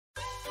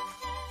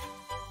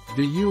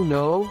Do you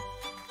know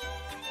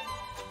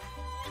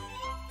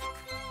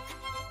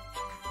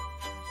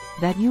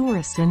that you are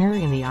a sinner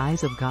in the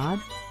eyes of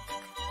God?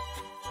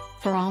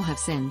 For all have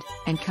sinned,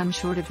 and come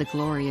short of the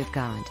glory of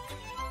God.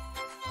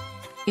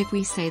 If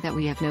we say that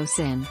we have no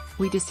sin,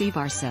 we deceive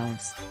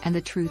ourselves, and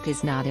the truth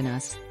is not in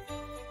us.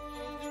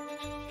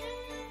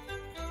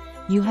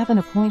 You have an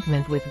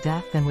appointment with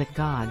death and with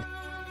God.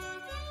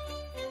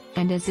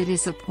 And as it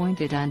is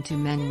appointed unto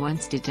men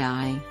once to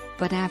die,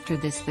 but after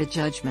this the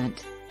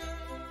judgment.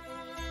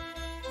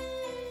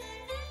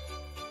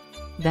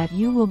 That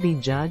you will be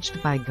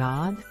judged by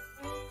God?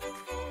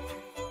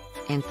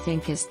 And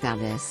thinkest thou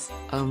this,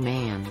 O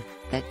man,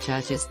 that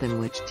judgest them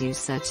which do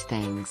such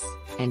things,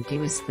 and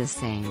doest the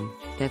same,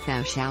 that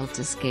thou shalt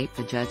escape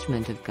the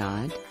judgment of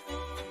God?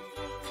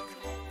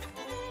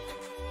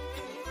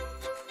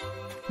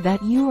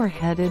 That you are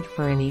headed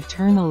for an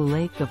eternal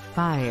lake of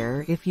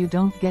fire if you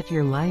don't get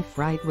your life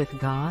right with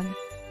God?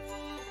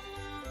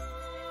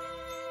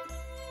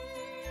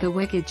 The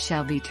wicked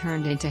shall be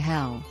turned into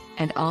hell,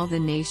 and all the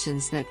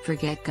nations that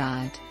forget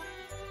God.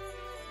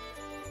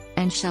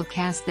 And shall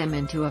cast them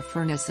into a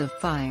furnace of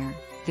fire,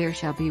 there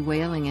shall be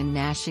wailing and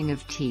gnashing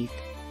of teeth.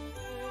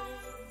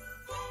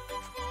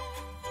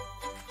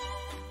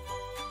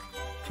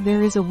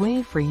 There is a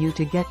way for you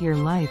to get your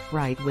life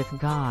right with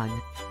God.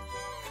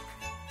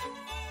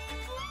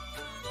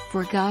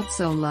 For God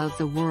so loved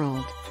the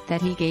world,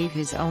 that he gave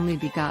his only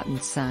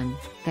begotten Son,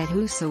 that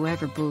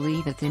whosoever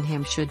believeth in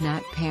him should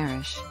not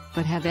perish,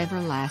 but have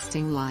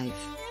everlasting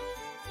life.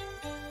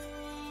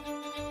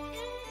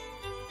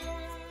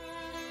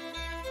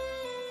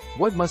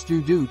 what must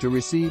you do to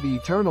receive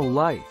eternal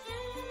life?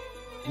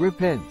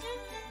 Repent.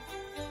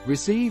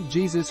 Receive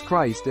Jesus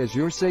Christ as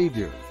your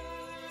Savior.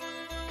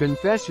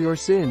 Confess your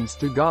sins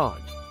to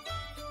God.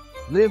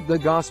 Live the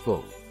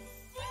gospel.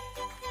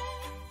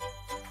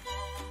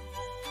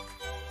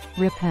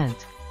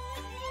 Repent.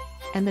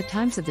 And the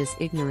times of this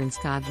ignorance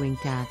God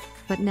winked at,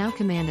 but now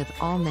commandeth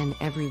all men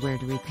everywhere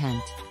to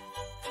repent.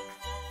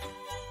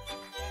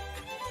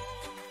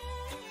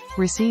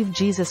 Receive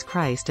Jesus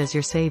Christ as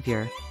your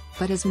Savior.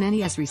 But as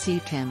many as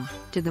received him,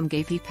 to them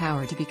gave he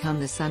power to become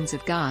the sons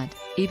of God,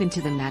 even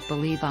to them that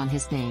believe on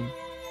his name.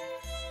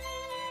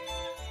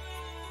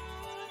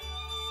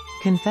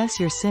 Confess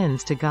your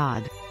sins to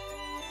God.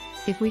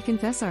 If we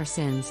confess our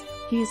sins,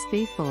 he is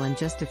faithful and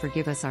just to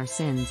forgive us our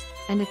sins,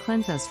 and to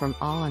cleanse us from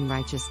all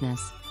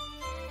unrighteousness.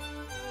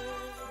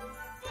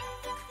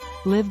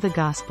 Live the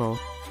gospel.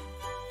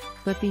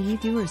 But be ye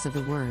doers of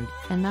the word,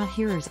 and not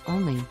hearers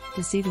only,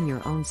 deceiving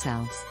your own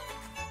selves.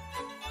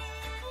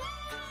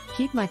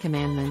 Keep my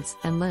commandments,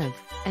 and live,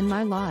 and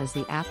my law is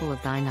the apple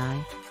of thine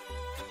eye.